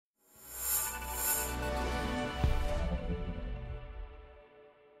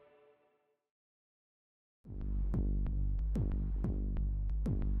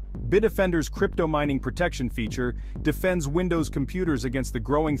Bitdefender's crypto mining protection feature defends Windows computers against the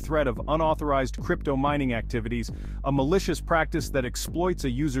growing threat of unauthorized crypto mining activities, a malicious practice that exploits a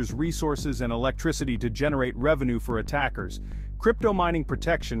user's resources and electricity to generate revenue for attackers. Crypto mining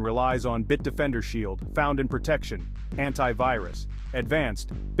protection relies on Bitdefender Shield, found in Protection, Antivirus,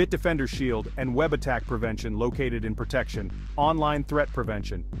 Advanced, Bitdefender Shield, and Web Attack Prevention located in Protection, Online Threat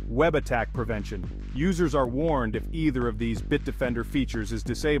Prevention, Web Attack Prevention. Users are warned if either of these Bitdefender features is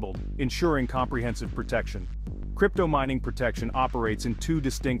disabled, ensuring comprehensive protection. Crypto mining protection operates in two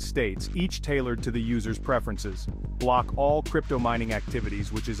distinct states, each tailored to the user's preferences. Block all crypto mining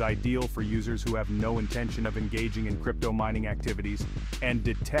activities, which is ideal for users who have no intention of engaging in crypto mining activities, and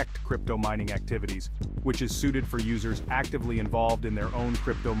detect crypto mining activities, which is suited for users actively involved in their own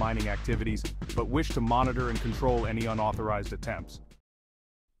crypto mining activities, but wish to monitor and control any unauthorized attempts.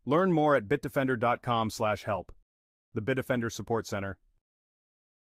 Learn more at bitdefender.com/help. The Bitdefender Support Center.